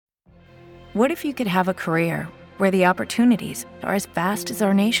What if you could have a career where the opportunities are as vast as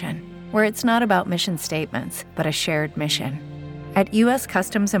our nation, where it's not about mission statements, but a shared mission? At U.S.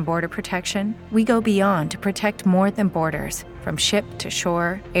 Customs and Border Protection, we go beyond to protect more than borders. From ship to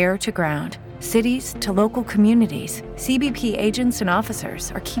shore, air to ground, cities to local communities, CBP agents and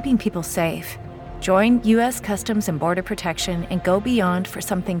officers are keeping people safe. Join U.S. Customs and Border Protection and go beyond for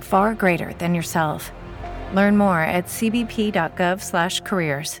something far greater than yourself. Learn more at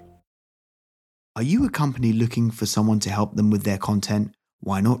cbp.gov/careers. Are you a company looking for someone to help them with their content?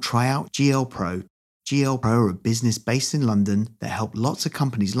 Why not try out GL Pro? GL Pro are a business based in London that help lots of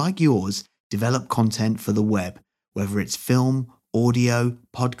companies like yours develop content for the web, whether it's film, audio,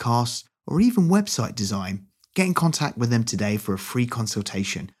 podcasts, or even website design. Get in contact with them today for a free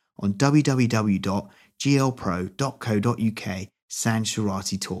consultation on www.glpro.co.uk/Sanj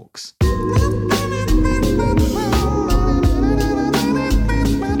Surati Talks.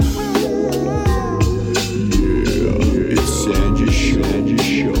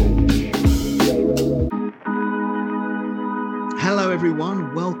 Hello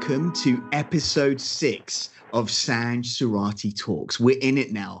everyone, welcome to episode 6 of Sanj Surati Talks. We're in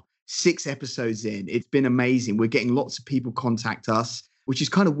it now, 6 episodes in. It's been amazing. We're getting lots of people contact us, which is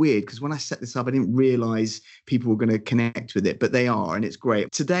kind of weird because when I set this up, I didn't realize people were going to connect with it, but they are, and it's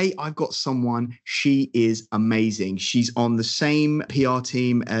great. Today, I've got someone, she is amazing. She's on the same PR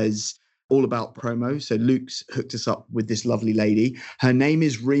team as All About Promo. So Luke's hooked us up with this lovely lady. Her name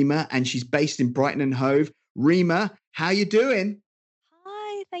is Rima, and she's based in Brighton and Hove. Rima, how you doing?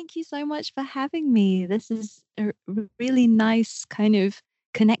 Hi, thank you so much for having me. This is a really nice kind of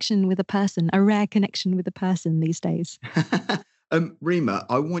connection with a person, a rare connection with a person these days. Rima,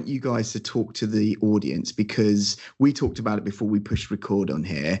 I want you guys to talk to the audience because we talked about it before we pushed record on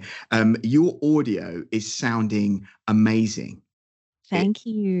here. Your audio is sounding amazing. Thank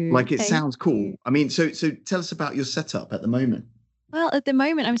you. It sounds cool. I mean, so tell us about your setup at the moment. Well, at the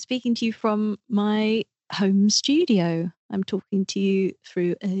moment, I'm speaking to you from my home studio. I'm talking to you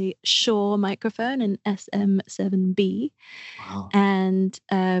through a Shure microphone, an SM7B. Wow. And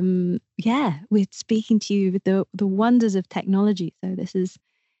we're speaking to you with the wonders of technology. So this is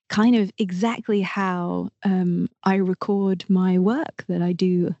kind of exactly how I record my work that I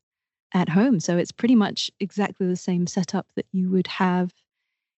do at home. So it's pretty much exactly the same setup that you would have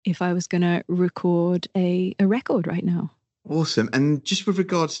if I was going to record a record right now. Awesome. And just with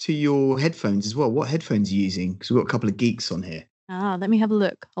regards to your headphones as well, what headphones are you using? Because we've got a couple of geeks on here. Let me have a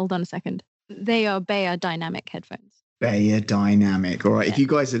look. Hold on a second. They are Beyer Dynamic headphones. Beyer Dynamic. All right. Yeah. If you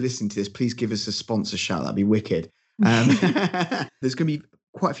guys are listening to this, please give us a sponsor shout. That'd be wicked. There's going to be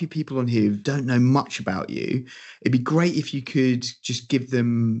quite a few people on here who don't know much about you. It'd be great if you could just give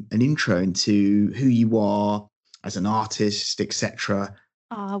them an intro into who you are as an artist, etc.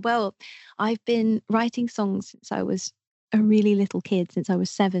 Well, I've been writing songs since I was a really little kid, since I was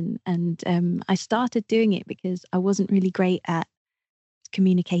 7. And I started doing it because I wasn't really great at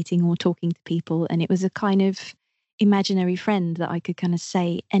communicating or talking to people. And it was a kind of imaginary friend that I could kind of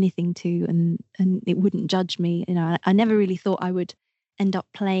say anything to and it wouldn't judge me. You know, I never really thought I would end up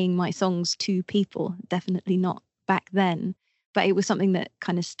playing my songs to people. Definitely not back then. But it was something that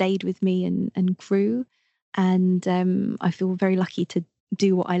kind of stayed with me and grew. And I feel very lucky to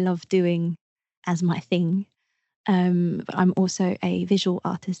do what I love doing as my thing. But I'm also a visual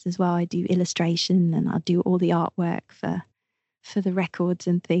artist as well. I do illustration and I do all the artwork for the records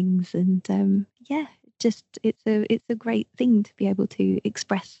and things. And it's a great thing to be able to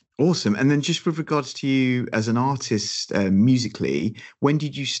express. Awesome. And then just with regards to you as an artist musically, when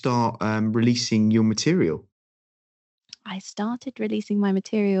did you start releasing your material? I started releasing my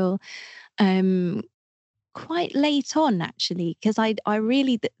material quite late on, actually, because I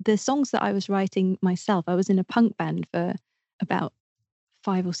really, the songs that I was writing myself, I was in a punk band for about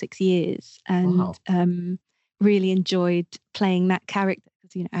 5 or 6 years and Wow. Really enjoyed playing that character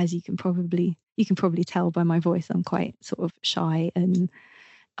because, you know, as you can probably tell by my voice, I'm quite sort of shy and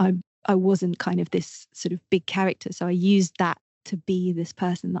I wasn't kind of this sort of big character. So I used that to be this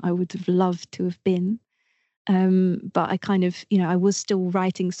person that I would have loved to have been. But I kind of, you know, I was still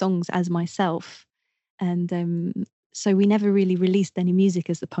writing songs as myself. And so we never really released any music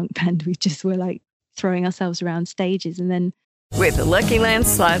as the punk band. We just were like throwing ourselves around stages. And then With the Lucky Land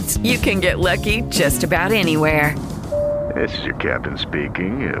Slots, you can get lucky just about anywhere. This is your captain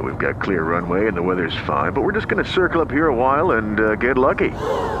speaking. We've got clear runway and the weather's fine, but we're just going to circle up here a while and get lucky.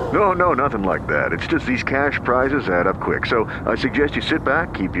 No, nothing like that. It's just these cash prizes add up quick. So I suggest you sit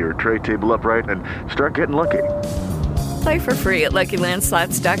back, keep your tray table upright, and start getting lucky. Play for free at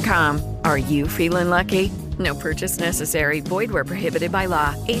LuckyLandSlots.com. Are you feeling lucky? No purchase necessary. Void where prohibited by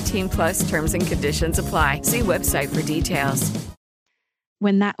law. 18 plus terms and conditions apply. See website for details.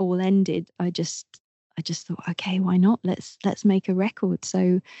 When that all ended, I just thought, okay, why not? Let's make a record.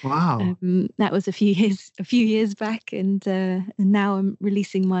 So Wow. that was a few years back, and now I'm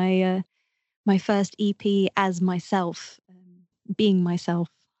releasing my my first EP as myself, being myself.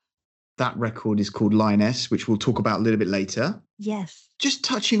 That record is called Lioness, which we'll talk about a little bit later. Yes. Just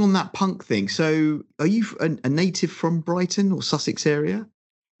touching on that punk thing. So are you a native from Brighton or Sussex area?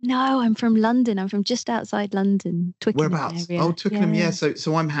 No, I'm from London. I'm from just outside London, Twickenham Whereabouts? area. Oh, Twickenham, yeah.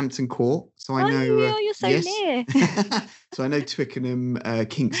 So I'm Hampton Court. So I know. Oh, you're so near. So I know Twickenham,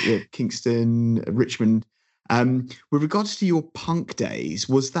 Kingston, Richmond. With regards to your punk days,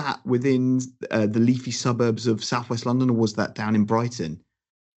 was that within the leafy suburbs of Southwest London, or was that down in Brighton?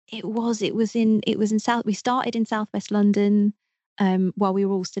 It was in South. We started in Southwest London while we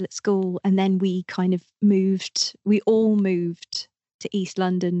were all still at school, and then we kind of moved. We all moved to East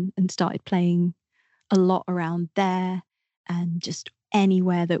London and started playing a lot around there, and just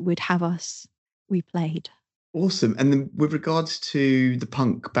anywhere that would have us, we played. Awesome. And then with regards to the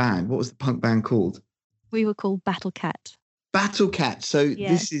punk band, what was the punk band called? We were called Battle Cat. Battle Cat. So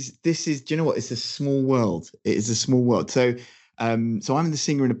Yes. this is. Do you know what? It's a small world. It is a small world. So I'm the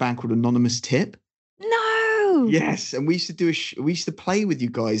singer in a band called Anonymous Tip. No. Yes, and we used to we used to play with you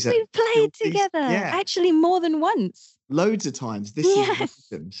guys. We played together. Yeah. Actually, more than once. Loads of times. This Yes. is one of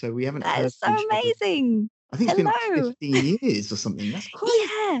them. So we haven't. That heard is so from each other. amazing. I think it's been Hello. like 15 years or something. That's cool.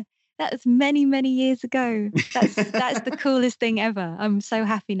 Yeah, that was many, many years ago. That's the coolest thing ever. I'm so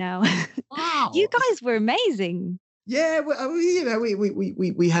happy now. Wow. You guys were amazing. Yeah, well,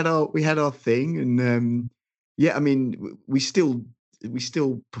 we had our thing, and yeah, I mean, we still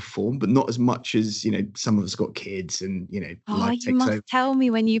perform, but not as much as some of us got kids, and Oh, life you takes must over. tell me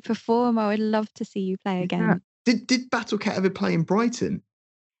when you perform. I would love to see you play again. Yeah. Did Battle Cat ever play in Brighton?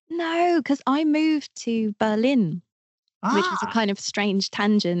 No, because I moved to Berlin, which was a Ah. kind of strange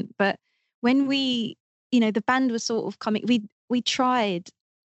tangent. But when we, the band was sort of coming, we tried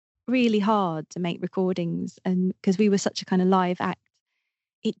really hard to make recordings, and because we were such a kind of live act,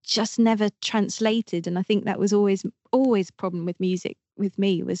 it just never translated. And I think that was always a problem with music with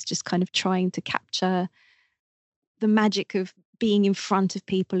me, was just kind of trying to capture the magic of being in front of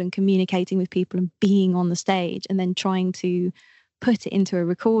people and communicating with people and being on the stage, and then trying to put it into a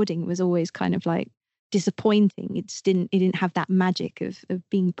recording was always kind of like disappointing. It didn't have that magic of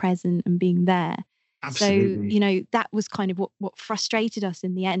being present and being there. Absolutely. So, that was kind of what frustrated us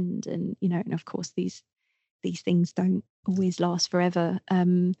in the end. And, and of course these things don't always last forever.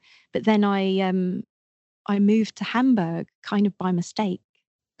 But then I moved to Hamburg kind of by mistake.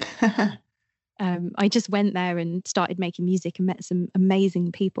 I just went there and started making music and met some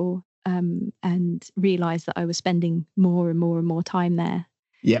amazing people, and realized that I was spending more and more and more time there.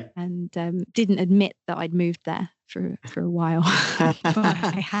 Yeah. And didn't admit that I'd moved there for a while. But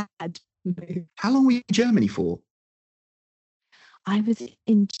I had moved. How long were you in Germany for? I was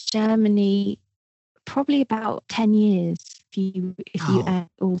in Germany probably about 10 years, if you Oh. add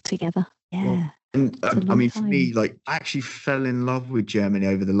it all together. Yeah. Well, and It's a I long mean, for me, time. like, I actually fell in love with Germany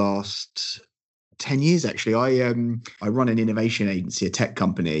over the last 10 years. Actually, I run an innovation agency, a tech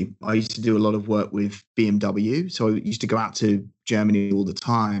company. I used to do a lot of work with BMW, so I used to go out to Germany all the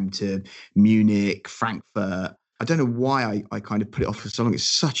time, to Munich, Frankfurt. I don't know why I kind of put it off for so long. It's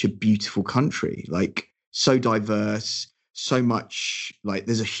such a beautiful country, like so diverse, so much, like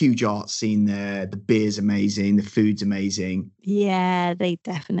there's a huge art scene there. The beer's amazing, the food's amazing. Yeah, they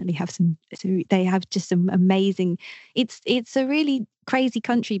definitely have they have just some amazing, it's a really crazy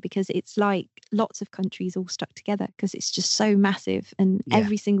country, because it's like lots of countries all stuck together, because it's just so massive, and Yeah.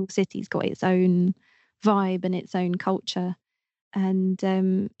 every single city's got its own vibe and its own culture. And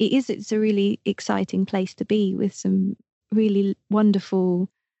it's a really exciting place to be, with some really wonderful,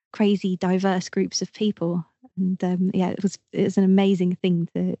 crazy, diverse groups of people. And yeah, it was an amazing thing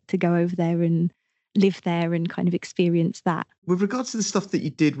to go over there and live there and kind of experience that. With regards to the stuff that you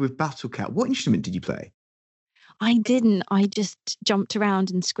did with Battle Cat, what instrument did you play? I didn't. I just jumped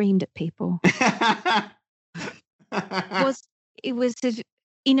around and screamed at people. It was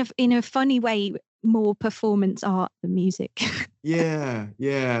in a funny way more performance art than music.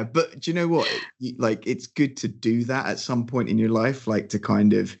 Yeah. But do you know what? Like, it's good to do that at some point in your life, like to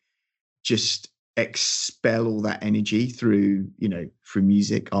kind of just expel all that energy through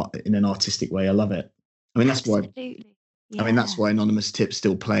music art, in an artistic way. I love it. I mean, that's why. Absolutely. I mean, that's Yeah. why Anonymous Tip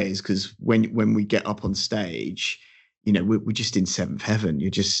still plays, because when we get up on stage, we're just in seventh heaven. You're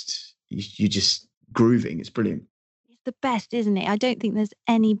just grooving. It's brilliant. It's the best, isn't it? I don't think there's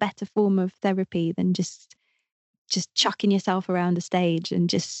any better form of therapy than just just chucking yourself around the stage and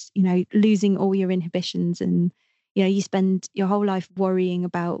just, you know, losing all your inhibitions. And, you know, you spend your whole life worrying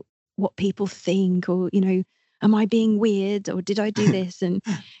about what people think, or, you know, am I being weird, or did I do this? And,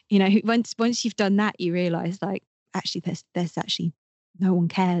 you know, once you've done that, you realize, like, actually there's actually no one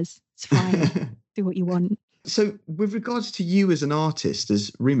cares. It's fine. Do what you want. So with regards to you as an artist,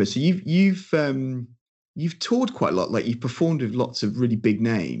 as Rima, so you've toured quite a lot, like you've performed with lots of really big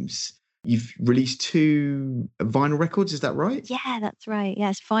names. You've released 2 vinyl records, is that right? Yeah, that's right.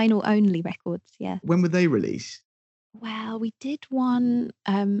 Yes, vinyl only records. Yeah. When were they released? Well, we did one,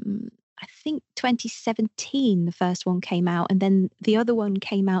 I think 2017, the first one came out, and then the other one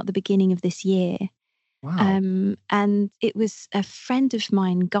came out the beginning of this year. Wow. And it was a friend of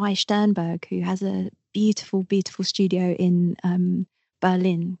mine, Guy Sternberg, who has a beautiful, beautiful studio in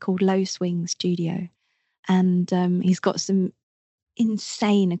Berlin called Low Swing Studio. And he's got some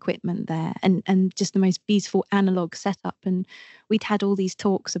insane equipment there, and just the most beautiful analog setup. And we'd had all these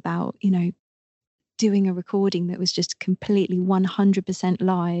talks about, you know, doing a recording that was just completely 100%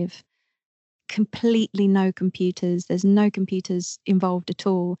 live, completely no computers. There's no computers involved at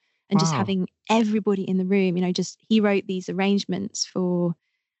all. And just having everybody in the room, you know, just he wrote these arrangements for,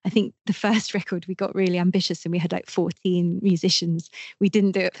 I think the first record we got really ambitious and we had like 14 musicians. We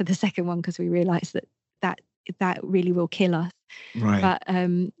didn't do it for the second one because we realized that really will kill us. Right. But,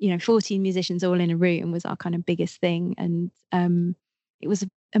 you know, 14 musicians all in a room was our kind of biggest thing. And it was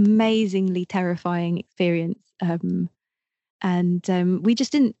an amazingly terrifying experience. And we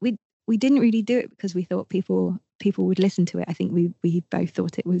just didn't really do it because we thought people would listen to it. I think we both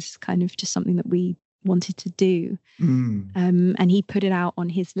thought it was kind of just something that we wanted to do. And he put it out on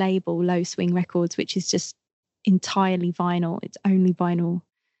his label, Low Swing Records, which is just entirely vinyl. It's only vinyl,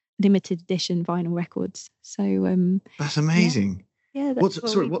 limited edition vinyl records. So that's amazing. Yeah, that's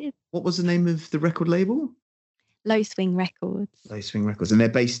what was the name of the record label? Low Swing Records. Low Swing Records. And they're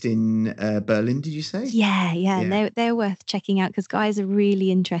based in Berlin, did you say? Yeah. And they're worth checking out because Guy's a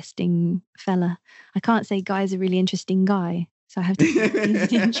really interesting fella. I can't say Guy's a really interesting guy, so I have to say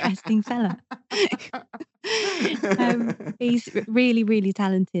he's an interesting fella. He's really, really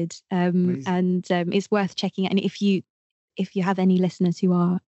talented. And it's worth checking out. And if you have any listeners who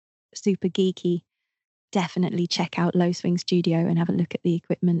are super geeky, definitely check out Low Swing Studio and have a look at the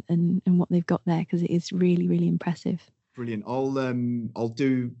equipment and what they've got there, because it is really, really impressive. Brilliant. I'll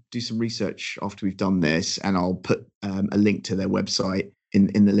do some research after we've done this, and I'll put a link to their website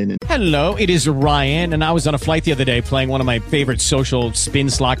in the linen. Hello, it is Ryan, and I was on a flight the other day playing one of my favorite social spin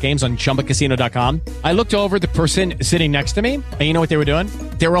slot games on ChumbaCasino.com. I looked over at the person sitting next to me, and you know what they were doing?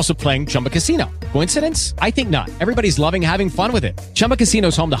 They were also playing Chumba Casino. Coincidence? I think not. Everybody's loving having fun with it. Chumba Casino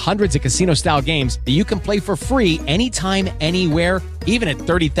is home to hundreds of casino-style games that you can play for free anytime, anywhere, even at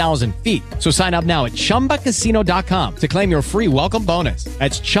 30,000 feet. So sign up now at ChumbaCasino.com to claim your free welcome bonus.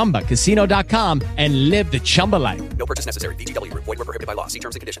 That's ChumbaCasino.com and live the Chumba life. No purchase necessary. VGW. Void where prohibited by law. See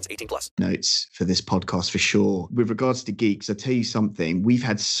terms and conditions. 18+. Notes for this podcast for sure. With regards to geeks, I'll tell you something. We've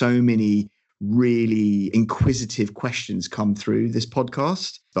had so many really inquisitive questions come through this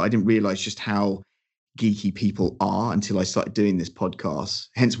podcast, but I didn't realize just how geeky people are until I started doing this podcast.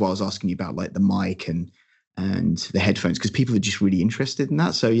 Hence why I was asking you about like the mic and the headphones, because people are just really interested in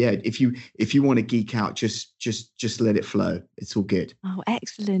that. So yeah, if you want to geek out, just let it flow. It's all good. Oh,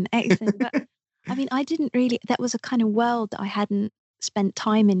 excellent. But I mean, I didn't really, that was a kind of world that I hadn't spent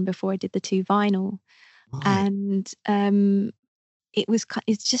time in before I did the 2 vinyl. Right. And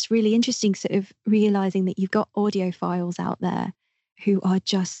it's just really interesting sort of realizing that you've got audiophiles out there who are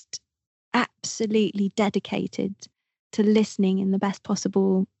just absolutely dedicated to listening in the best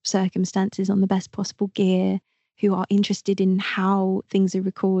possible circumstances on the best possible gear, who are interested in how things are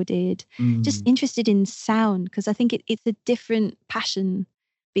recorded, just interested in sound, because I think it's a different passion,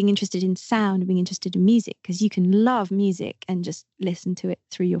 being interested in sound and being interested in music, because you can love music and just listen to it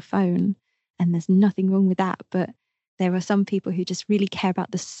through your phone, and there's nothing wrong with that. But there are some people who just really care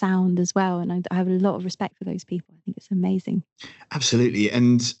about the sound as well. And I have a lot of respect for those people. I think it's amazing. Absolutely.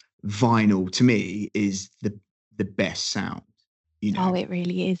 And vinyl to me is the best sound, you know. Oh, it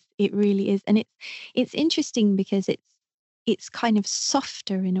really is. It really is. And it's interesting because it's kind of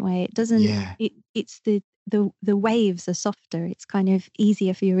softer in a way. It doesn't, it's the waves are softer. It's kind of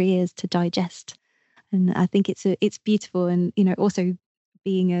easier for your ears to digest. And I think it's beautiful. And, you know, also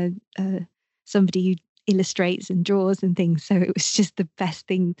being somebody who illustrates and draws and things, so it was just the best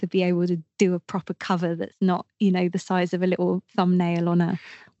thing to be able to do a proper cover that's not, you know, the size of a little thumbnail on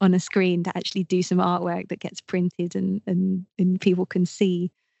a screen, to actually do some artwork that gets printed and people can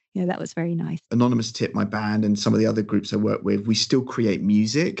see. You know, that was very nice. Anonymous Tip, my band, and some of the other groups I work with, we still create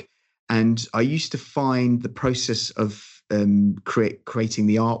music, And I used to find the process of creating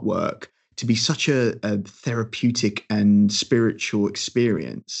the artwork to be such a therapeutic and spiritual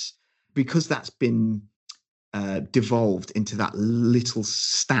experience, because that's been devolved into that little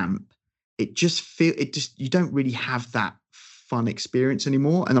stamp. You don't really have that fun experience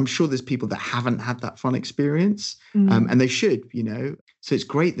anymore. And I'm sure there's people that haven't had that fun experience, and they should, So it's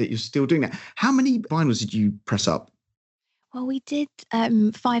great that you're still doing that. How many vinyls did you press up? Well, we did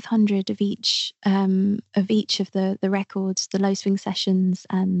 500 of each of the records, the Low Swing Sessions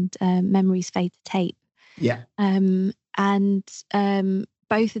and Memories Fade to Tape. Yeah. And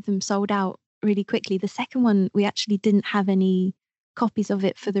both of them sold out really quickly. The second one, we actually didn't have any copies of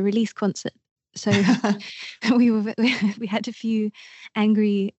it for the release concert, so we had a few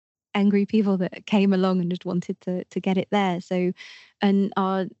angry people that came along and just wanted to get it there. So, and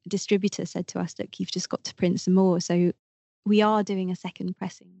our distributor said to us, "Look, you've just got to print some more." So we are doing a second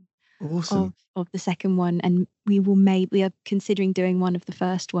pressing of the second one, and we are considering doing one of the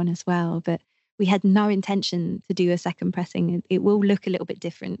first one as well, but we had no intention to do a second pressing. It will look a little bit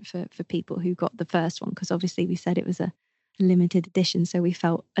different for people who got the first one, because obviously we said it was a limited edition, so we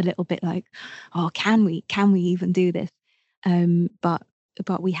felt a little bit like, oh, can we even do this? But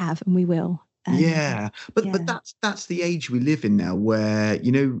we have, and we will. But that's the age we live in now, where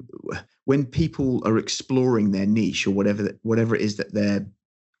when people are exploring their niche or whatever it is that they're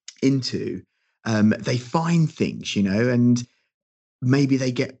into, they find things, and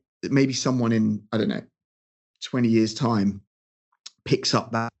maybe someone in, I don't know, 20 years time picks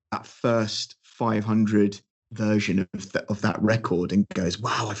up that first 500 version of that record and goes,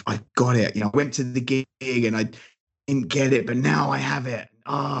 wow, I've got it. I went to the gig and I didn't get it, but now I have it.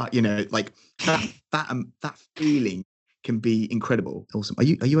 Like that feeling can be incredible. Awesome. Are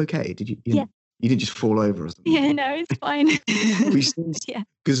you okay? Did you? Yeah. You didn't just fall over or something? Yeah, no, it's fine. Yeah.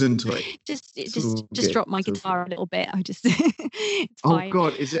 Gesundheit. Just dropped my guitar a little bit. I just it's fine. Oh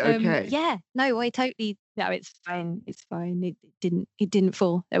God, is it okay? Yeah. No, it's fine. It's fine. It didn't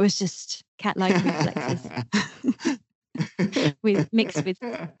fall. It was just cat-like reflexes. Mixed with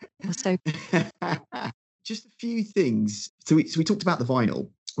also. Just a few things. So we talked about the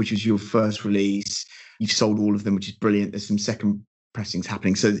vinyl, which was your first release. You've sold all of them, which is brilliant. There's some second pressings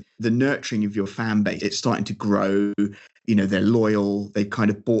happening. So the nurturing of your fan base, it's starting to grow. They're loyal. They've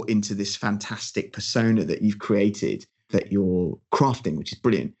kind of bought into this fantastic persona that you've created, that you're crafting, which is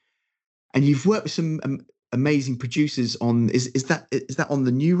brilliant. And you've worked with some amazing producers on. Is that on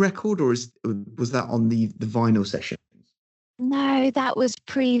the new record, or was that on the vinyl session? No, that was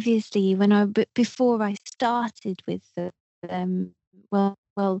previously before I started with the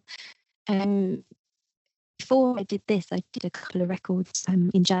before I did this, I did a couple of records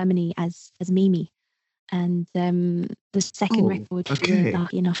in Germany as Mimi, and the second record, I was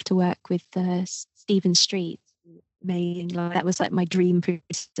lucky enough to work with Stephen Street. Amazing, that was like my dream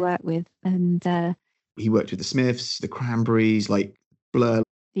producer to work with, and he worked with the Smiths, the Cranberries, like Blur.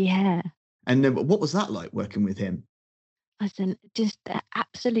 Yeah. And what was that like working with him? Just an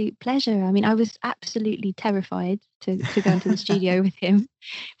absolute pleasure. I mean, I was absolutely terrified to go into the studio with him,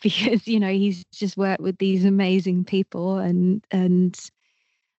 because he's just worked with these amazing people, and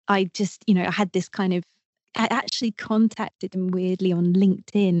I just I had this kind of. I actually contacted him weirdly on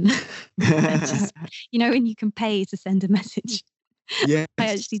LinkedIn. Just, when you can pay to send a message. Yeah, I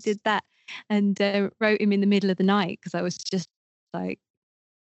actually did that, and wrote him in the middle of the night, because I was just like,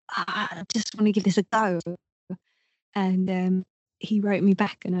 I just want to give this a go. And he wrote me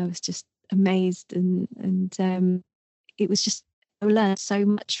back, and I was just amazed, and it was just, I learned so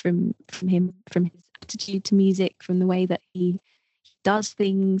much from him, from his attitude to music, from the way that he does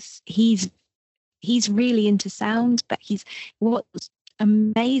things. He's really into sound, but what's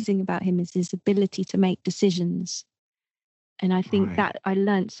amazing about him is his ability to make decisions. And I think that I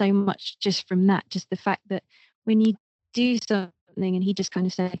learned so much just from that, just the fact that when you do something and he just kind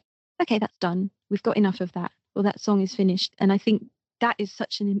of say, okay, that's done, we've got enough of that, or that song is finished. And I think that is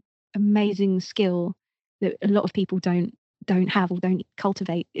such an amazing skill that a lot of people don't have or don't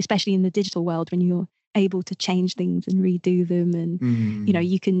cultivate, especially in the digital world, when you're able to change things and redo them, and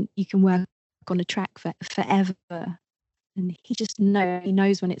you can work on a track for forever. And he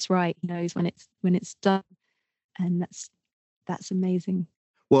knows when it's right, he knows when it's done, and that's amazing.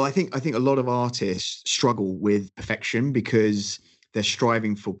 Well, I think a lot of artists struggle with perfection because they're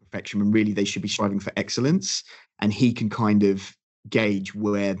striving for perfection, and really they should be striving for excellence. And he can kind of gauge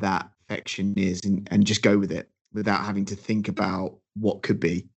where that perfection is and just go with it without having to think about what could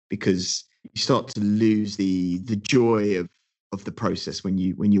be, because you start to lose the joy of the process when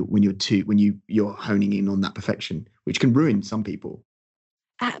you're honing in on that perfection, which can ruin some people.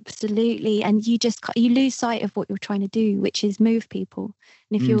 Absolutely. And you lose sight of what you're trying to do, which is move people.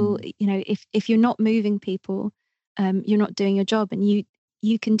 And if you're, if you're not moving people, you're not doing your job. And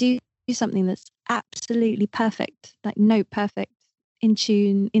you can do something that's absolutely perfect, like note perfect, in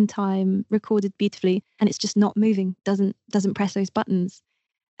tune, in time, recorded beautifully, and it's just not moving, doesn't press those buttons.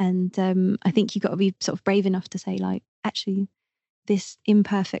 And I think you've got to be sort of brave enough to say, like, actually, this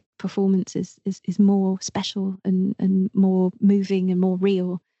imperfect performance is more special and more moving and more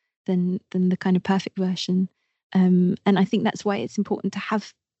real than the kind of perfect version. And I think that's why it's important to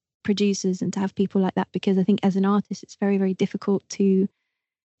have producers and to have people like that, because I think as an artist, it's very, very difficult to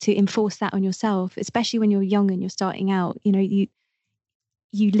enforce that on yourself, especially when you're young and you're starting out.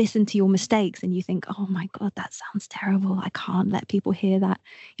 You listen to your mistakes and you think, oh my God, that sounds terrible. I can't let people hear that.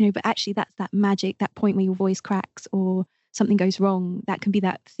 But actually that's that magic, that point where your voice cracks or something goes wrong. That can be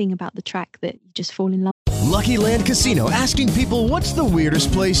that thing about the track that you just fall in love. Lucky Land Casino, asking people, what's the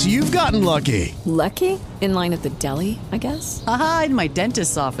weirdest place you've gotten lucky? Lucky? In line at the deli, I guess? Aha, in my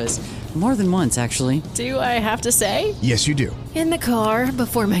dentist's office. More than once, actually. Do I have to say? Yes, you do. In the car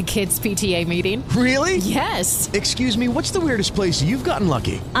before my kids' PTA meeting. Really? Yes. Excuse me, what's the weirdest place you've gotten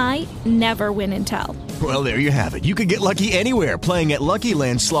lucky? I never win and tell. Well, there you have it. You can get lucky anywhere, playing at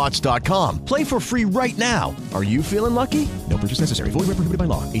LuckyLandSlots.com. Play for free right now. Are you feeling lucky? No purchase necessary. Void where prohibited by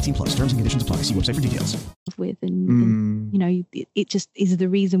law. 18+. Terms and conditions apply. See website for details. And it just is the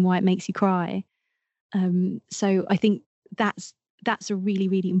reason why it makes you cry. So I think that's a really,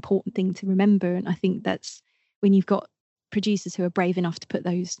 really important thing to remember. And I think that's when you've got producers who are brave enough to put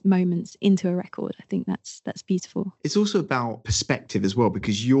those moments into a record. I think that's beautiful. It's also about perspective as well,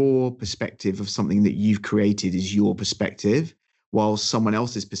 because your perspective of something that you've created is your perspective, while someone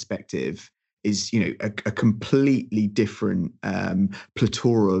else's perspective is, a completely different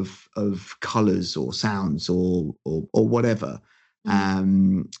plethora of colors or sounds or whatever.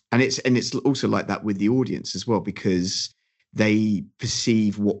 And it's also like that with the audience as well, because they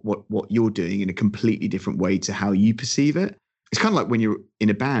perceive what you're doing in a completely different way to how you perceive it. It's kind of like when you're in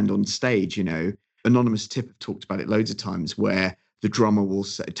a band on stage, Anonymous Tip have talked about it loads of times, where the drummer will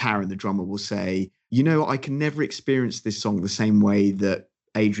say, Taron, the drummer will say, I can never experience this song the same way that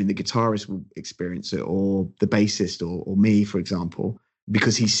Adrian, the guitarist, will experience it, or the bassist, or me, for example,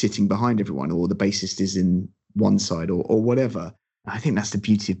 because he's sitting behind everyone, or the bassist is in one side, or whatever. I think that's the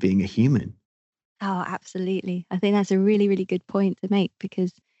beauty of being a human. Oh, absolutely. I think that's a really, really good point to make,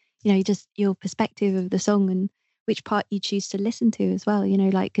 because, just your perspective of the song and which part you choose to listen to as well,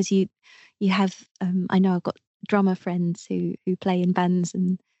 because you have, I know I've got drummer friends who play in bands,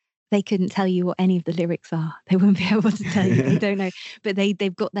 and they couldn't tell you what any of the lyrics are. They wouldn't be able to tell you. They don't know, but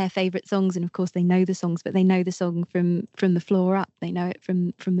they've got their favorite songs. And of course they know the songs, but they know the song from the floor up. They know it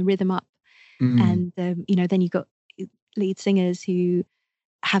from the rhythm up. And, then you've got lead singers who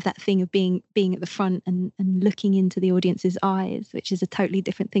have that thing of being at the front and looking into the audience's eyes, which is a totally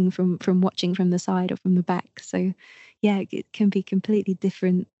different thing from watching from the side or from the back. So yeah, it can be completely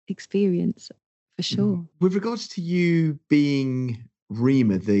different experience for sure. With regards to you being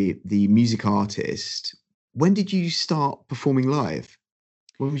Rima, the music artist, when did you start performing live?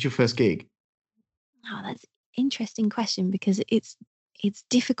 When was your first gig? Oh, that's an interesting question, because it's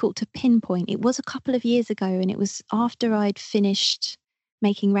difficult to pinpoint. It was a couple of years ago, and it was after I'd finished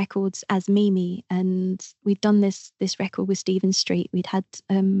making records as Mimi, and we'd done this record with Stephen Street. We'd had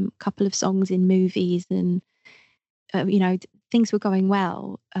a couple of songs in movies, and things were going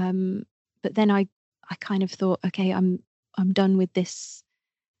well. But then I kind of thought, okay, I'm done with this,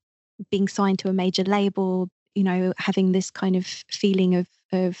 being signed to a major label, having this kind of feeling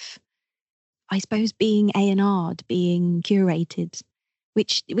of I suppose being A&R'd, being curated,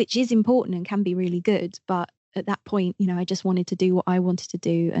 which is important and can be really good, but at that point, I just wanted to do what I wanted to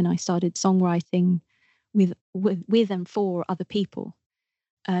do, and I started songwriting with and for other people.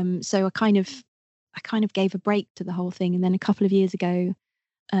 So I kind of gave a break to the whole thing, and then a couple of years ago,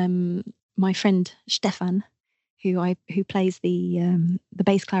 my friend Stefan, who plays the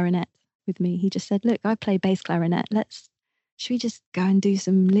bass clarinet with me, he just said, "Look, I play bass clarinet. Should we just go and do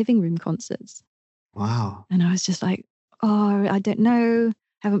some living room concerts?" Wow! And I was just like, "Oh, I don't know.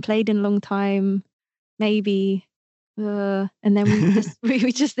 Haven't played in a long time. Maybe." And then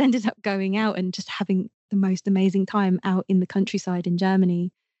we just ended up going out and just having the most amazing time out in the countryside in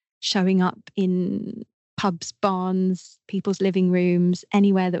Germany, showing up in pubs, barns, people's living rooms,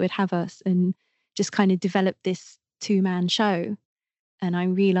 anywhere that would have us, and just kind of developed this 2-man show. And I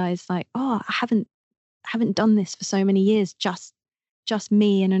realized, like, I haven't done this for so many years, just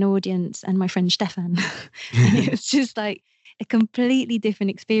me and an audience and my friend Stefan. And it was just like a completely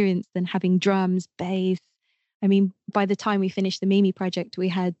different experience than having drums, bass, I mean, by the time we finished the Mimi project, we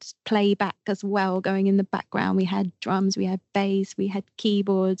had playback as well going in the background. We had drums, we had bass, we had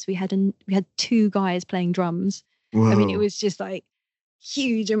keyboards, we had 2 guys playing drums. Whoa. I mean, it was just like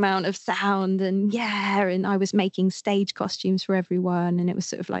huge amount of sound, and I was making stage costumes for everyone, and it was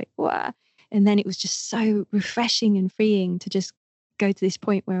sort of like, wow. And then it was just so refreshing and freeing to just go to this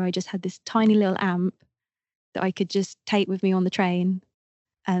point where I just had this tiny little amp that I could just take with me on the train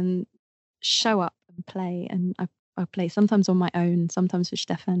and show up and play. And I play sometimes on my own, sometimes with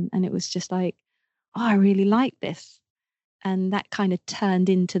Stefan. And it was just like, oh, I really like this. And that kind of turned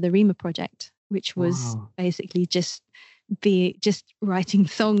into the Rima project, which was basically just writing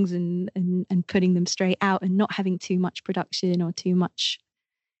songs and putting them straight out and not having too much production or too much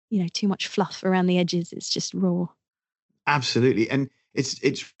fluff around the edges. It's just raw. Absolutely. And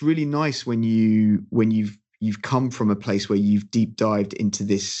it's really nice when you've come from a place where you've deep dived into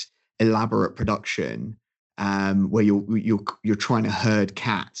this elaborate production, where you're trying to herd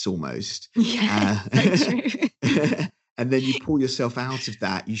cats almost. Yeah, that's true. And then you pull yourself out of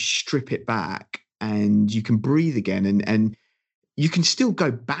that, you strip it back, and you can breathe again, and you can still go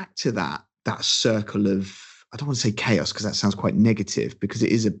back to that circle of, I don't want to say chaos because that sounds quite negative, because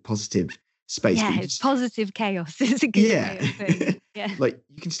it is a positive space. Yeah, it's positive chaos. It's a good way of putting it. Yeah. Like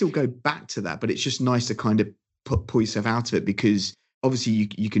you can still go back to that, but it's just nice to kind of pull yourself out of it, because obviously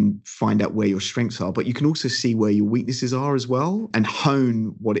you can find out where your strengths are, but you can also see where your weaknesses are as well, and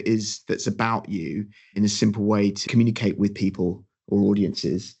hone what it is that's about you in a simple way to communicate with people or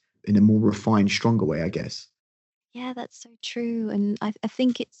audiences in a more refined, stronger way, I guess. Yeah, that's so true. And I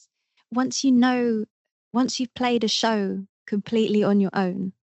think it's once you've played a show completely on your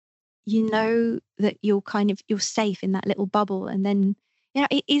own, you know that you're safe in that little bubble. And then,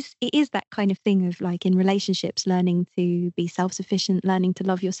 it is that kind of thing of like in relationships, learning to be self-sufficient, learning to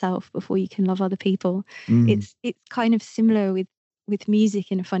love yourself before you can love other people. It's kind of similar with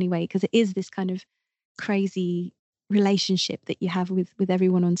music in a funny way, because it is this kind of crazy relationship that you have with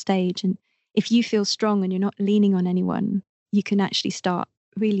everyone on stage. And if you feel strong and you're not leaning on anyone, you can actually start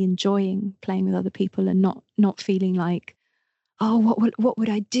really enjoying playing with other people and not feeling like, oh, what would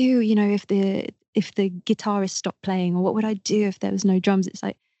I do, if the guitarist stopped playing, or what would I do if there was no drums? It's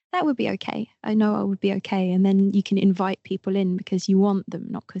like, that would be okay. I know I would be okay. And then you can invite people in because you want them,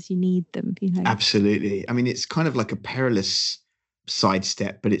 not because you need them, Absolutely. I mean, it's kind of like a perilous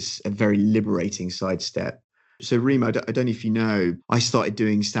sidestep, but it's a very liberating sidestep. So Rima, I don't know if you know, I started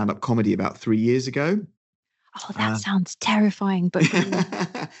doing stand-up comedy about 3 years ago. Oh, that sounds terrifying, but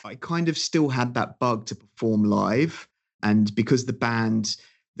I kind of still had that bug to perform live. And because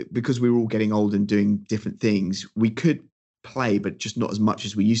because we were all getting old and doing different things, we could play, but just not as much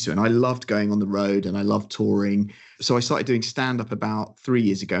as we used to. And I loved going on the road and I loved touring. So I started doing stand-up about 3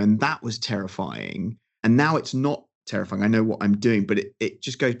 years ago, and that was terrifying. And now it's not terrifying. I know what I'm doing, but it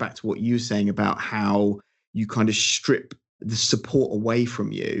just goes back to what you were saying about how you kind of strip the support away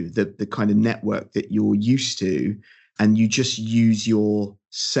from you, the kind of network that you're used to, and you just use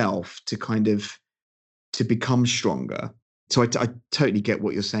yourself to become stronger. So I totally get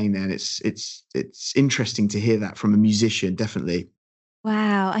what you're saying there. And it's interesting to hear that from a musician, definitely.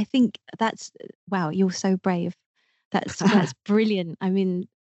 Wow. I think you're so brave. That's brilliant. I mean,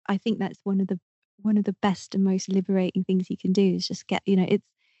 I think that's one of the best and most liberating things you can do is just get,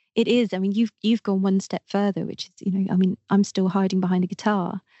 it is. I mean, you've gone one step further, which is, I mean, I'm still hiding behind a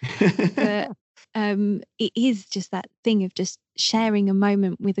guitar, but it is just that thing of just sharing a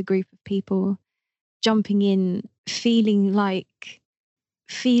moment with a group of people, jumping in, feeling like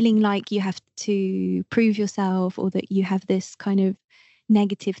you have to prove yourself, or that you have this kind of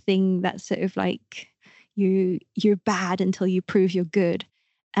negative thing that's sort of like you're bad until you prove you're good.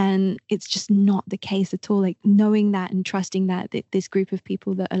 And it's just not the case at all. Like knowing that and trusting that this group of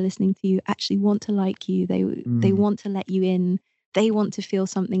people that are listening to you actually want to like you. They want to let you in. They want to feel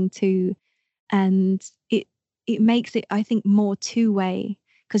something too. And it makes it, I think, more two-way,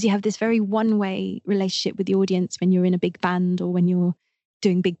 because you have this very one-way relationship with the audience when you're in a big band or when you're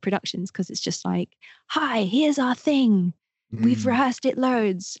doing big productions, because it's just like, hi, here's our thing. We've rehearsed it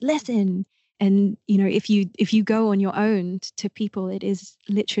loads. Listen. And, if you go on your own to people, it is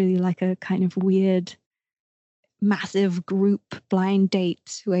literally like a kind of weird, massive group blind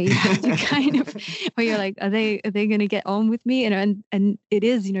date where you have to where you're like, are they going to get on with me? And it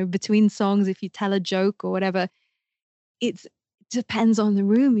is, between songs, if you tell a joke or whatever, it depends on the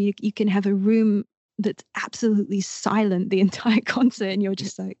room. You can have a room that's absolutely silent the entire concert, and you're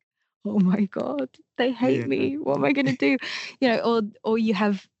just like, oh my God, they hate me. What am I going to do? Or you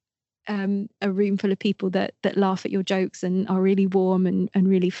have a room full of people that laugh at your jokes and are really warm and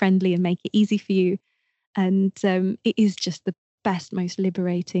really friendly and make it easy for you. And it is just the best, most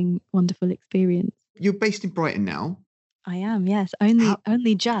liberating, wonderful experience. You're based in Brighton now? I am, yes.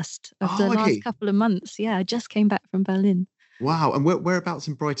 Only just of the last couple of months. Yeah, I just came back from Berlin. Wow. And whereabouts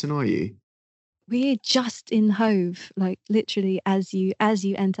in Brighton are you? We're just in Hove, like literally as you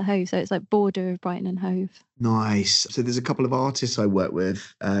enter Hove. So it's like border of Brighton and Hove. Nice. So there's a couple of artists I work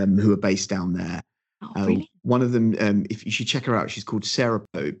with who are based down there. Oh, really? One of them, if you should check her out, she's called Sarah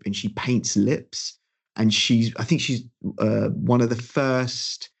Pope, and she paints lips. And I think she's one of the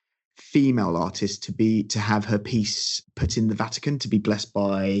first female artists to have her piece put in the Vatican to be blessed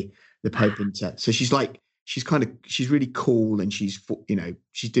by the Pope. So she's really cool, and she's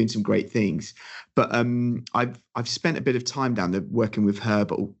doing some great things. But I've spent a bit of time down there working with her,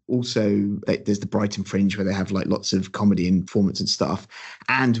 but also there's the Brighton Fringe where they have like lots of comedy and performance and stuff.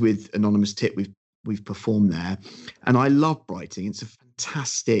 And with Anonymous Tip, we've performed there, and I love Brighton. It's a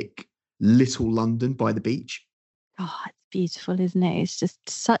fantastic little London by the beach. Oh, it's beautiful, isn't it? It's just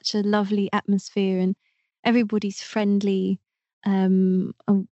such a lovely atmosphere, and everybody's friendly.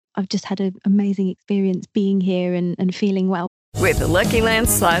 I've just had an amazing experience being here and feeling well. With the Lucky Land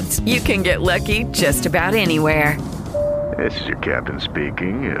Slots, you can get lucky just about anywhere. This is your captain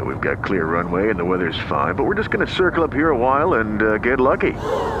speaking. We've got clear runway and the weather's fine, but we're just going to circle up here a while and get lucky.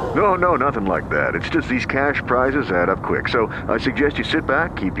 No, nothing like that. It's just these cash prizes add up quick. So I suggest you sit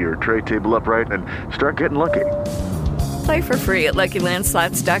back, keep your tray table upright, and start getting lucky. Play for free at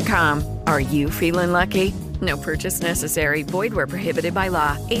LuckyLandSlots.com. Are you feeling lucky? No purchase necessary. Void where prohibited by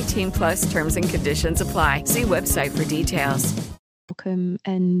law. 18+ terms and conditions apply. See website for details. Welcome,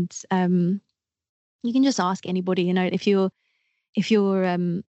 and you can just ask anybody. If you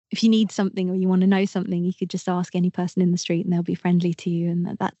need something or you want to know something, you could just ask any person in the street, and they'll be friendly to you.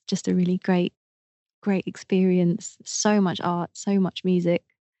 And that's just a really great experience. So much art, so much music.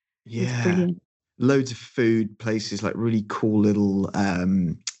 Yeah, it's brilliant. Loads of food places, like really cool little,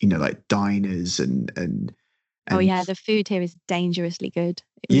 like diners and. Oh yeah, the food here is dangerously good.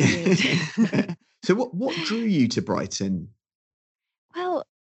 It really is. So what drew you to Brighton? Well,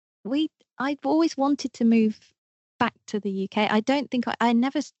 I've always wanted to move back to the UK. I don't think I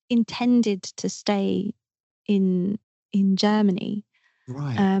never intended to stay in Germany.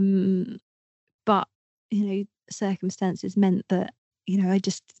 Right. But circumstances meant that I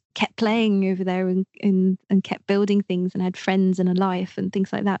just kept playing over there and kept building things, and had friends and a life and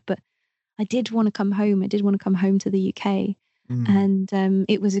things like that. But I did want to come home. I did want to come home to the UK. And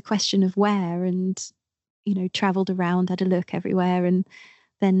it was a question of where, and, traveled around, had a look everywhere. And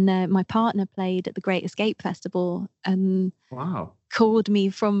then my partner played at the Great Escape Festival and called me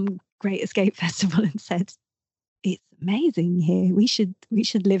from Great Escape Festival and said, "It's amazing here. We should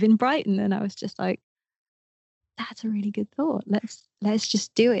live in Brighton." And I was just like, that's a really good thought. Let's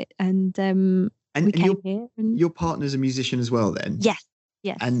just do it. And we came here. And your partner's a musician as well then? Yes.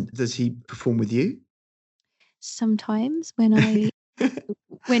 Yes. And does he perform with you? Sometimes when I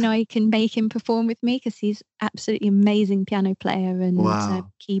can make him perform with me, because he's absolutely amazing piano player and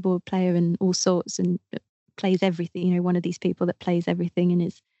keyboard player and all sorts, and plays everything. One of these people that plays everything and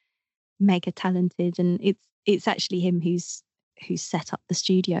is mega talented. And it's actually him who's set up the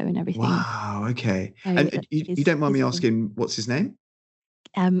studio and everything. Wow. Okay. So and you don't mind me asking, what's his name?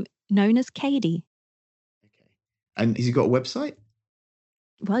 Known as KD. Okay. And has he got a website?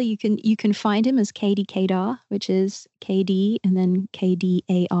 Well, you can find him as KD Kadar, which is KD and then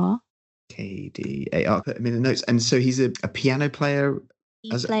KDAR. KDAR. Put him in the notes. And so he's a piano player.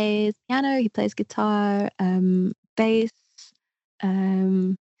 He plays piano. He plays guitar, bass.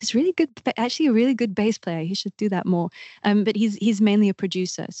 He's really good. Actually, a really good bass player. He should do that more. But he's mainly a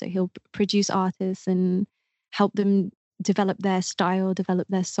producer, so he'll produce artists and help them develop their style, develop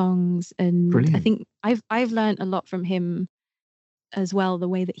their songs. And brilliant. I think I've learned a lot from him as well, the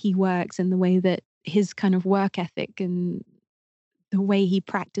way that he works and the way that his kind of work ethic and the way he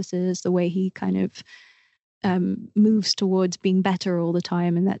practices, the way he kind of moves towards being better all the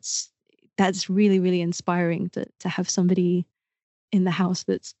time. And that's really, really inspiring to have somebody in the house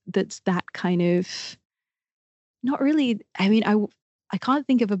that's that kind of, not really, I mean, I can't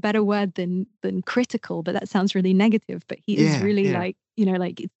think of a better word than critical, but that sounds really negative. But he is really like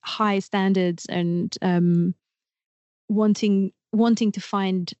high standards and wanting to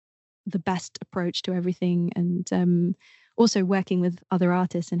find the best approach to everything, and also working with other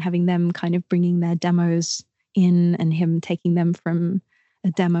artists and having them kind of bringing their demos in, and him taking them from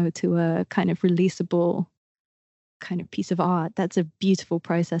a demo to a kind of releasable kind of piece of art. That's a beautiful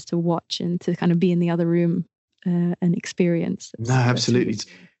process to watch and to kind of be in the other room and experience. No, absolutely. It's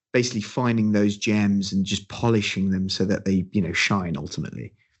basically finding those gems and just polishing them so that they, shine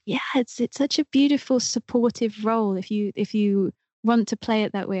ultimately. yeah, it's such a beautiful, supportive role. If you want to play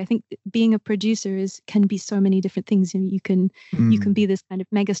it that way, I think being a producer can be so many different things. You can be this kind of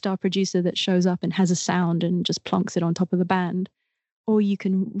megastar producer that shows up and has a sound and just plonks it on top of the band, or you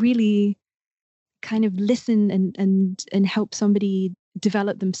can really kind of listen and help somebody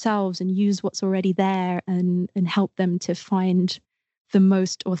develop themselves and use what's already there and help them to find the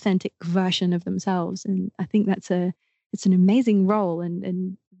most authentic version of themselves. And I think it's an amazing role,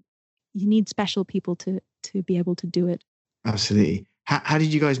 and you need special people to be able to do it. Absolutely. How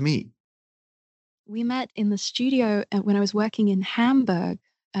did you guys meet? We met in the studio when I was working in Hamburg.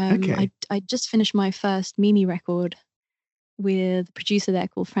 Okay. I just finished my first Mimi record with a producer there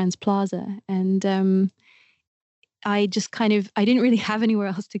called Franz Plaza. And I just I didn't really have anywhere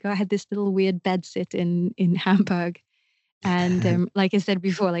else to go. I had this little weird bed sit in Hamburg. And like I said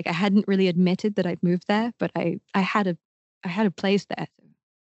before, like I hadn't really admitted that I'd moved there, but I had a place there. So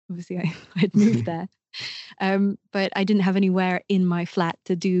obviously I had moved there. But I didn't have anywhere in my flat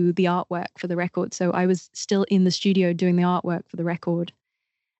to do the artwork for the record. So I was still in the studio doing the artwork for the record.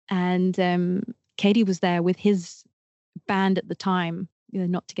 And Katie was there with his band at the time. They're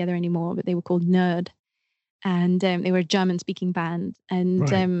not together anymore, but they were called Nerd. And they were a German-speaking band.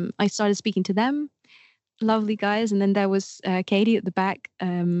 And Right. I started speaking to them. Lovely guys. And then there was Katie at the back,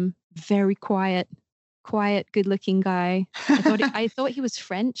 very quiet, good-looking guy. I thought he was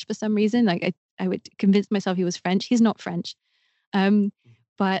French for some reason. Like I would convince myself he was French. He's not French,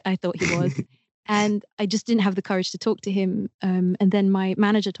 but I thought he was. And I just didn't have the courage to talk to him. And then my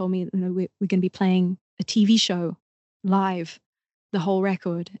manager told me, we're going to be playing a TV show live, the whole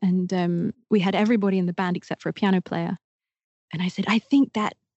record. And we had everybody in the band except for a piano player. And I said, I think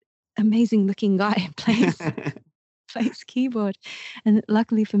that amazing looking guy plays keyboard. And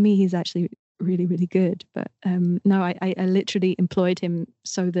luckily for me, he's actually really, really good. But no, I literally employed him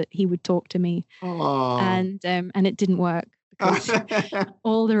so that he would talk to me. Oh. And it didn't work because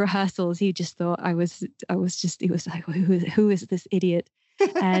all the rehearsals, he just thought he was like, who is this idiot?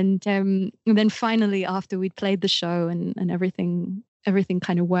 And then finally, after we'd played the show and everything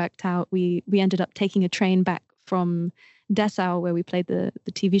kind of worked out, we ended up taking a train back from Dessau, where we played the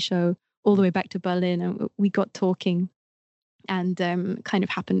TV show, all the way back to Berlin, and we got talking, and kind of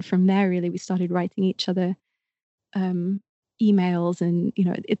happened from there. Really, we started writing each other emails, and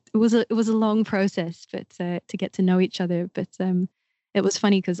it was a long process, but to get to know each other. But it was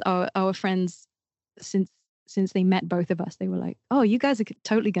funny because our friends, since they met both of us, they were like, "Oh, you guys are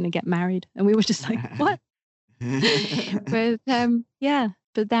totally going to get married," and we were just like, "What?" But yeah,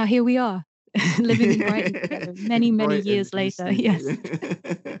 but now here we are. Living and writing together many years later. Yes.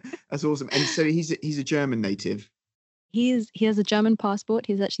 That's awesome. And so he's a German native. He has a German passport.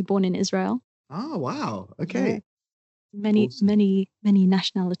 He's actually born in Israel. Oh wow. Okay. Yeah. Many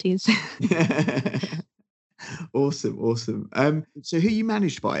nationalities. Awesome. So who are you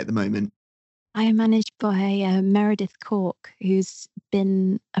managed by at the moment? I am managed by Meredith Cork, who's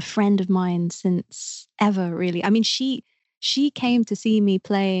been a friend of mine since ever, really. I mean, she came to see me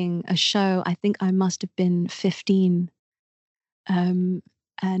playing a show. I think I must have been 15,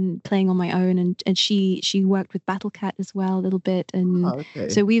 and playing on my own. And she worked with Battle Cat as well a little bit. And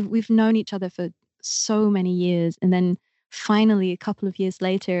so we've known each other for so many years. And then finally, a couple of years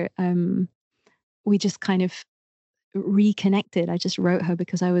later, we just kind of reconnected. I just wrote her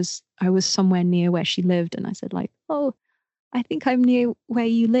because I was somewhere near where she lived, and I said like, "Oh, I think I'm near where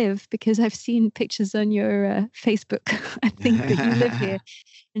you live because I've seen pictures on your Facebook. I think that you live here."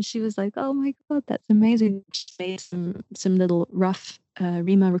 And she was like, "Oh my God, that's amazing." She made some little rough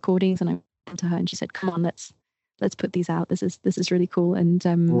Rima recordings, and I went to her and she said, "Come on, let's put these out. This is really cool." And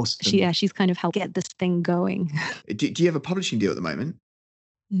awesome. she's kind of helped get this thing going. Do you have a publishing deal at the moment?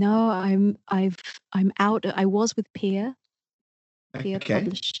 No, I'm out. I was with Peer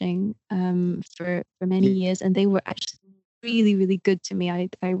Publishing for many years, and they were actually really, really good to me.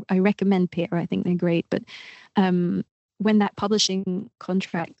 I recommend Peer. I think they're great. But when that publishing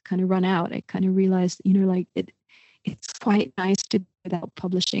contract kind of run out, I kind of realized, it's quite nice to do without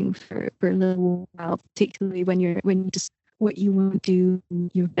publishing for a little while, particularly when you just what you want to do,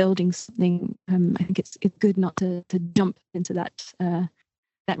 you're building something. I think it's good not to jump into that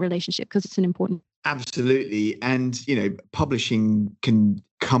relationship because it's an important. Absolutely. And, publishing can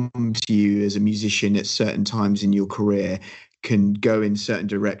come to you as a musician at certain times in your career, can go in certain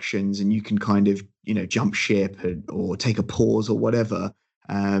directions, and you can kind of, jump ship or take a pause or whatever,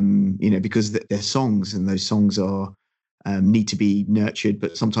 because they're songs, and those songs are need to be nurtured,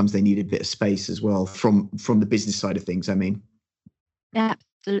 but sometimes they need a bit of space as well from the business side of things, I mean.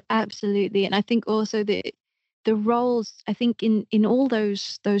 Absolutely. And I think also that the roles, I think in all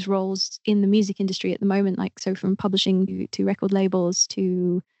those roles in the music industry at the moment, like so from publishing to record labels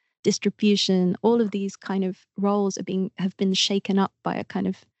to distribution, all of these kind of roles have been shaken up by a kind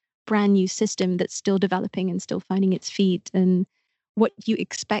of brand new system that's still developing and still finding its feet. And what you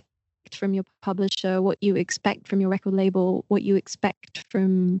expect from your publisher, what you expect from your record label, what you expect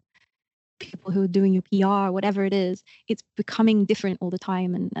from people who are doing your PR, whatever it is, it's becoming different all the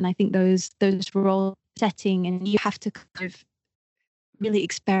time. And I think those role setting, and you have to kind of really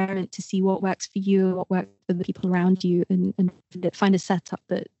experiment to see what works for you, what works for the people around you, and find a setup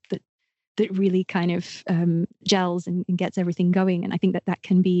that really kind of gels and gets everything going. And I think that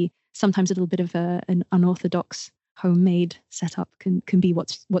can be sometimes a little bit of an unorthodox homemade setup can be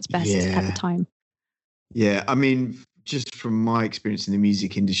what's best at the time. Yeah, I mean, just from my experience in the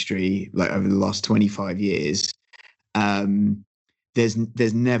music industry, like over the last 25 years,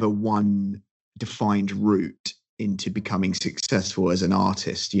 there's never one defined route into becoming successful as an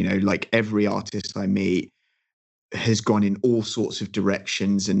artist. You know, like every artist I meet has gone in all sorts of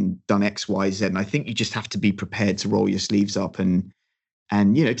directions and done X, Y, Z. And I think you just have to be prepared to roll your sleeves up and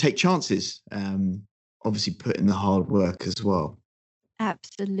you know, take chances. Obviously put in the hard work as well.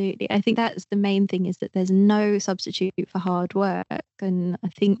 Absolutely. I think that's the main thing, is that there's no substitute for hard work. And I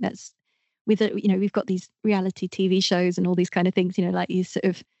think that's with it, you know, we've got these reality TV shows and all these kind of things, you know, like you sort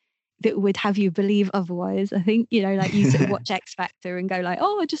of that would have you believe otherwise. I think, you know, like you sort of watch X Factor and go like,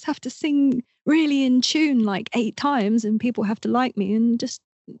 oh, I just have to sing really in tune like 8 times and people have to like me, and just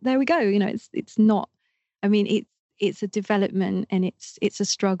there we go. You know, it's not, I mean, it's a development and it's a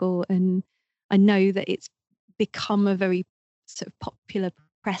struggle. And I know that it's become a very sort of popular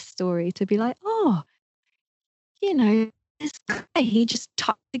press story to be like, oh, you know, this guy, he just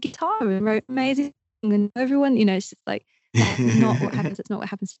touched the guitar and wrote amazing, and everyone, you know, it's just like, that's not what happens. It's not what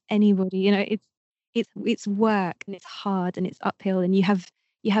happens to anybody. You know, it's work and it's hard and it's uphill, and you have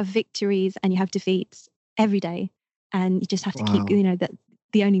victories and you have defeats every day, and you just have to keep, you know, that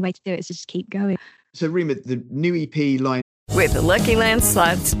the only way to do it is to just keep going. So Rima, the new EP line. With the Lucky Land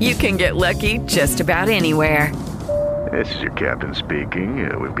Slots, you can get lucky just about anywhere. This is your captain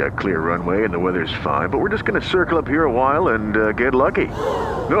speaking. We've got clear runway and the weather's fine, but we're just going to circle up here a while and get lucky.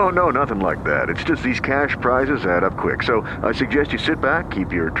 No, nothing like that. It's just these cash prizes add up quick. So I suggest you sit back,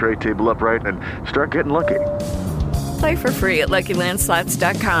 keep your tray table upright, and start getting lucky. Play for free at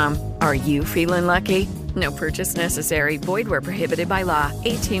LuckyLandSlots.com. Are you feeling lucky? No purchase necessary. Void where prohibited by law.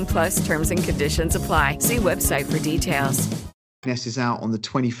 18+ terms and conditions apply. See website for details. Ness is out on the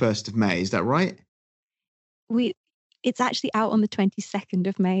 21st of May. Is that right? It's actually out on the 22nd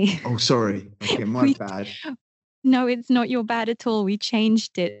of May. Oh, sorry. Okay, my bad. No, it's not your bad at all. We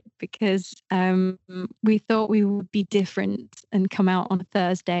changed it because we thought we would be different and come out on a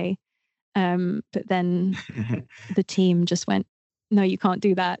Thursday. But then the team just went, no, you can't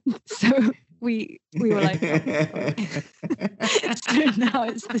do that. So we were like, oh, so now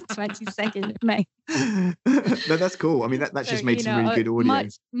it's the 22nd of May. No, that's cool. I mean, that just made some really good audio.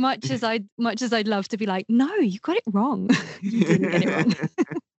 Much as I'd love to be like, no, you got it wrong. You didn't get it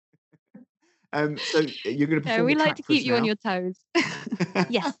wrong. So you're going to perform. We like to keep you on your toes.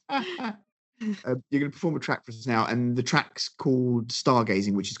 Yes. You're going to perform a track for us now, and the track's called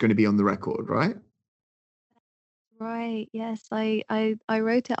Stargazing, which is going to be on the record, right? Right. Yes. I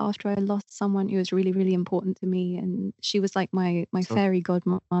wrote it after I lost someone who was really, really important to me, and she was like my fairy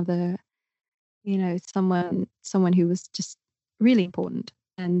godmother. You know, someone who was just really important.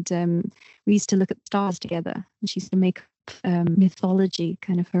 And we used to look at the stars together, and she used to make mythology,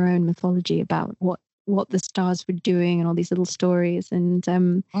 kind of her own mythology about what the stars were doing and all these little stories. And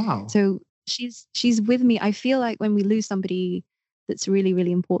wow. So she's with me. I feel like when we lose somebody that's really,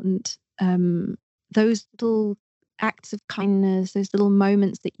 really important, those little acts of kindness, those little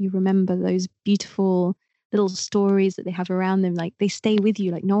moments that you remember, those beautiful little stories that they have around them, like they stay with you,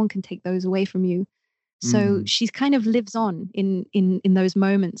 like no one can take those away from you. So she kind of lives on in those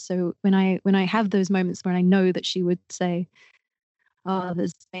moments. So when I have those moments when I know that she would say, oh,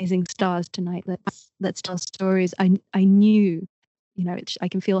 there's amazing stars tonight, let's tell stories, I knew, you know, I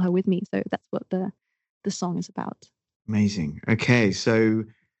can feel her with me. So that's what the song is about. Amazing. Okay, so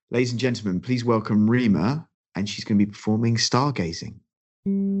ladies and gentlemen, please welcome Rima, and she's going to be performing Stargazing.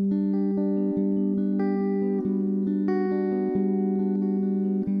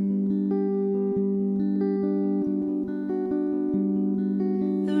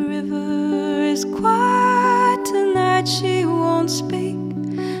 The river is quiet tonight, she won't speak.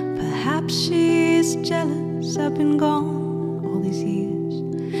 Perhaps she's jealous I've been gone all these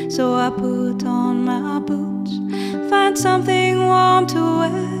years. So I put on my boots, find something warm to wear,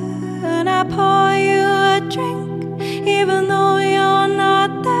 and I pour you a drink, even though you're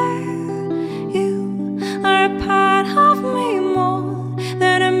not there. You are a part of me more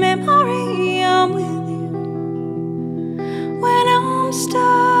than a memory. I'm with you when I'm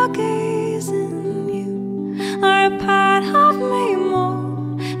stargazing. You are a part of me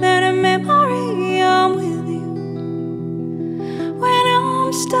more than a memory. I'm with you when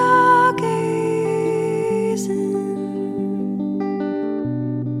I'm stargazing.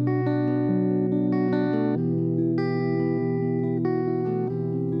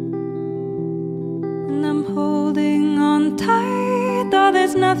 And I'm holding on tight, though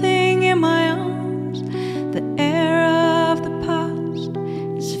there's nothing in my arms. The air of the past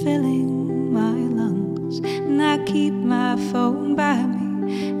is filling my lungs, and I keep my phone by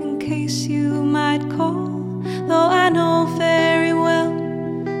me in case you might call, though I know very well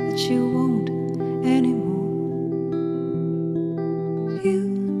that you won't anymore.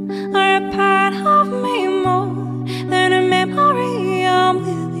 You are a part of me more than a memory. I'm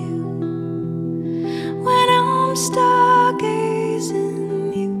with you when I'm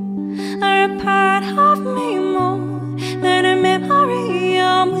stargazing. You are a part of me more than a memory.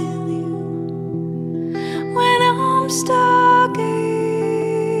 I'm with you when I'm stargazing.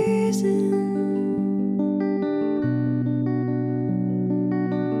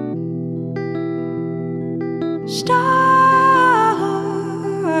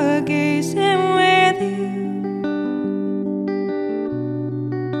 Stargazing with you.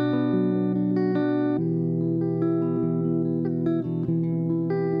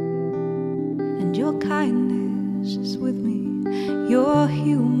 And your kindness is with me, your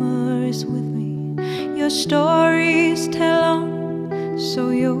humor is with me, your stories tell on, so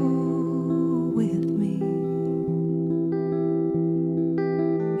you're with me.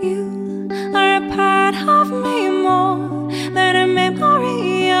 You are a part of me more than a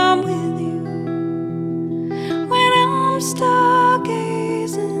memory. I'm with you when I'm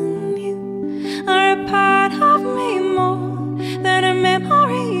stargazing. You are a part of me more than a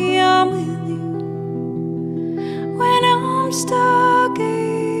memory. I'm with you when I'm stargazing.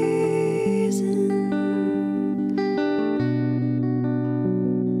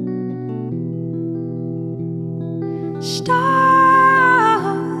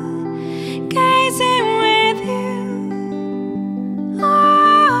 Stargazing with you.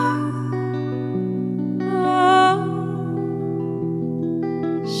 Oh, oh.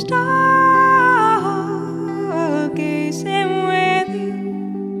 Stargazing with you.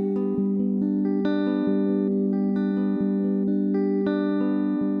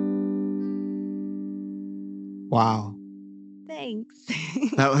 Wow. Thanks.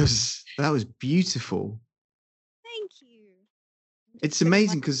 That was beautiful. Thank you. It's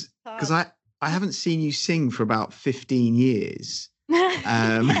amazing because I haven't seen you sing for about 15 years. Quite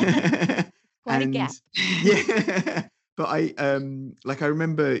a And gap. yeah, but I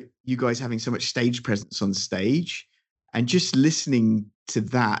remember you guys having so much stage presence on stage, and just listening to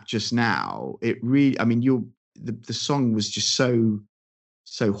that just now, it really, I mean, the song was just so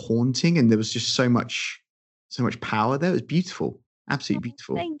haunting, and there was just so much power there. It was beautiful, absolutely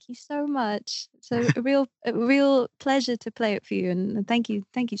beautiful. Thank you so much. So a real pleasure to play it for you, and thank you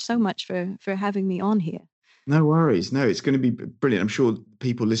so much for having me on here. No worries. No, it's going to be brilliant. I'm sure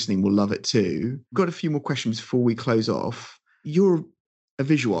people listening will love it too. Got a few more questions before we close off. You're a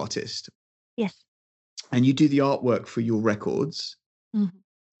visual artist. Yes. And you do the artwork for your records. Mhm.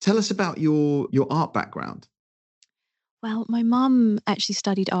 Tell us about your art background. Well, my mum actually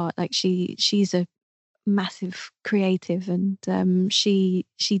studied art. Like she's a massive creative, and she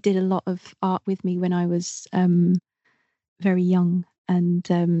did a lot of art with me when I was very young. And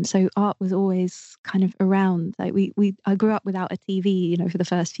so art was always kind of around. Like I grew up without a TV, for the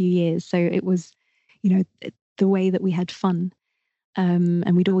first few years. So it was, the way that we had fun,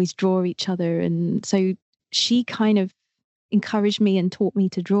 and we'd always draw each other. And so she kind of encouraged me and taught me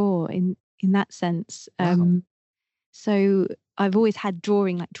to draw in that sense. Wow. So I've always had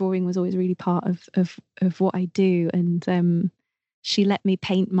drawing. Like drawing was always really part of what I do. And she let me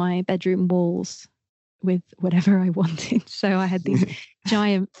paint my bedroom walls with whatever I wanted. So I had these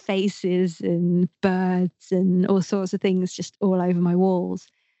giant faces and birds and all sorts of things just all over my walls.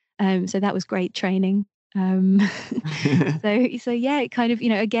 So that was great training. So yeah, it kind of,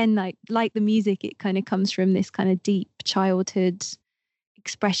 again, like the music, it kind of comes from this kind of deep childhood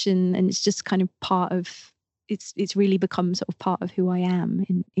expression, and it's just kind of part of, it's really become sort of part of who I am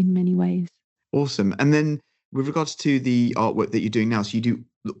in many ways. Awesome. And then with regards to the artwork that you're doing now, so you do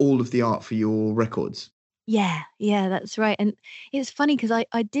all of the art for your records? Yeah, that's right. And it's funny because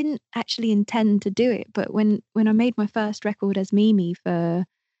I didn't actually intend to do it, but when I made my first record as Mimi for,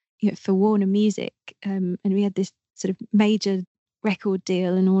 for Warner Music, and we had this sort of major record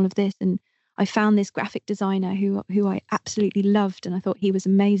deal and all of this, and I found this graphic designer who I absolutely loved, and I thought he was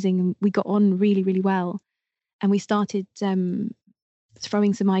amazing, and we got on really, really well, and we started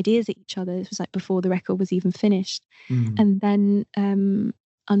throwing some ideas at each other. It was like before the record was even finished, and then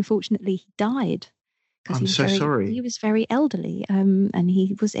unfortunately he died. I'm so sorry. He was very elderly, and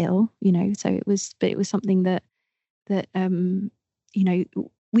he was ill, so it was something that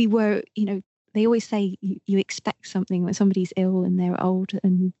we were, they always say you expect something when somebody's ill and they're old,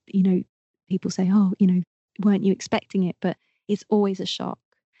 and people say, oh, weren't you expecting it? But it's always a shock.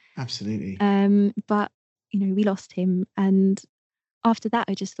 Absolutely. But we lost him, and after that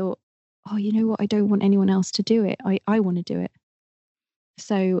I just thought, oh, you know what, I don't want anyone else to do it. I want to do it.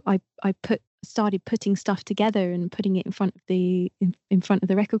 So I started putting stuff together and putting it in front of the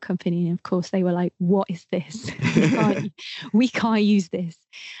record company, and of course they were like, what is this? we can't use this.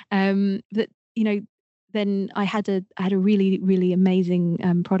 But then I had a really, really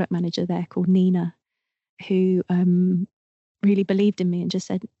amazing product manager there called Nina, who really believed in me and just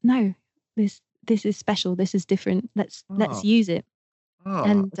said, no, this is special, this is different, let's use it.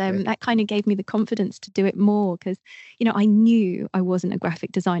 And that kind of gave me the confidence to do it more, because I knew I wasn't a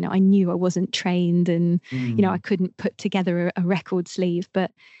graphic designer. I knew I wasn't trained, and I couldn't put together a record sleeve,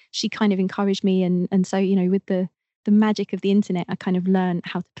 but she kind of encouraged me, and so with the magic of the internet, I kind of learned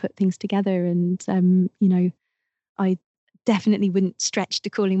how to put things together, and I definitely wouldn't stretch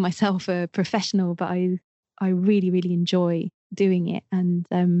to calling myself a professional, but I really, really enjoy doing it, and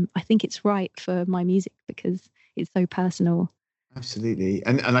I think it's right for my music because it's so personal. Absolutely.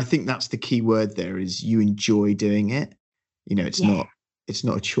 And I think that's the key word there, is you enjoy doing it. It's not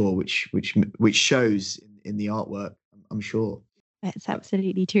a chore, which shows in the artwork, I'm sure. That's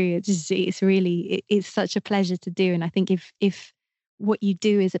absolutely true. It's such a pleasure to do. And I think if what you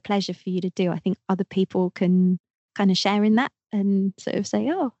do is a pleasure for you to do, I think other people can kind of share in that and sort of say,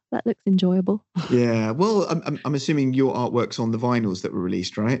 oh, that looks enjoyable. Yeah. Well, I'm assuming your artwork's on the vinyls that were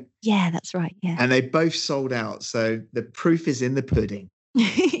released, right? Yeah, that's right. Yeah. And they both sold out. So the proof is in the pudding.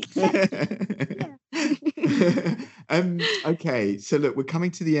 Okay. So look, we're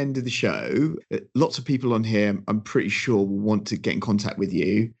coming to the end of the show. Lots of people on here, I'm pretty sure, will want to get in contact with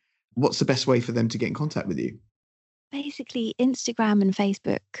you. What's the best way for them to get in contact with you? Basically, Instagram and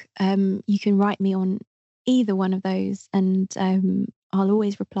Facebook. You can write me on either one of those, and I'll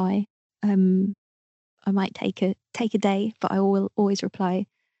always reply. I might take a day, but I will always reply.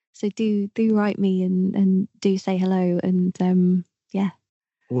 So do write me and do say hello, and yeah.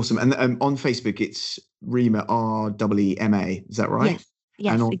 Awesome. And on Facebook, it's Rima, REEMA. Is that right?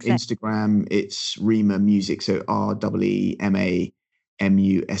 Yes. And on exactly. Instagram, it's Rima Music. So REEMA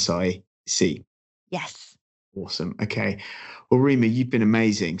MUSIC. Yes. Awesome. Okay. Well, Rima, you've been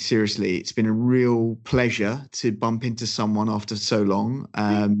amazing. Seriously, it's been a real pleasure to bump into someone after so long.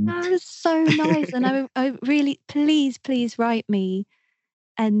 That was so nice. And I really, please write me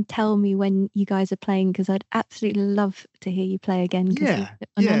and tell me when you guys are playing, because I'd absolutely love to hear you play again.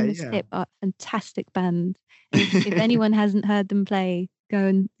 Anonymous Tip are a fantastic band. If anyone hasn't heard them play, go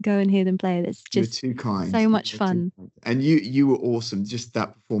and hear them play. It's just You're too kind. So much fun. And you were awesome. Just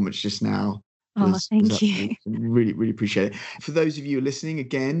that performance just now. Thank you. Really, really appreciate it. For those of you listening,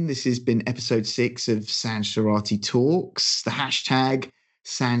 again, this has been episode 6 of Sanj Surati Talks. The hashtag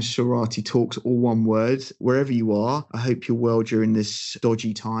Sanj Surati Talks, all one word. Wherever you are, I hope you're well during this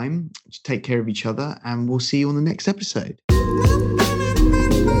dodgy time. Just take care of each other, and we'll see you on the next episode.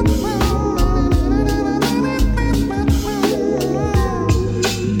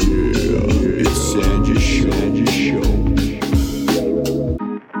 It's Sanj's show.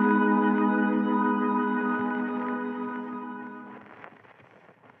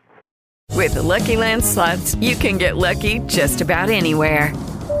 With the Lucky Land Slots, you can get lucky just about anywhere.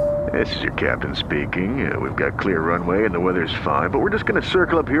 This is your captain speaking. We've got clear runway and the weather's fine, but we're just going to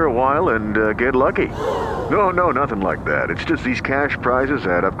circle up here a while and get lucky. No, nothing like that. It's just these cash prizes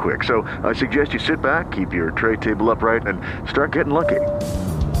add up quick. So I suggest you sit back, keep your tray table upright, and start getting lucky.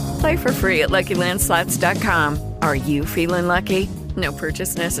 Play for free at LuckyLandSlots.com. Are you feeling lucky? No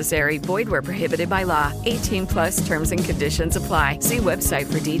purchase necessary. Void where prohibited by law. 18+ terms and conditions apply. See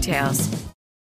website for details.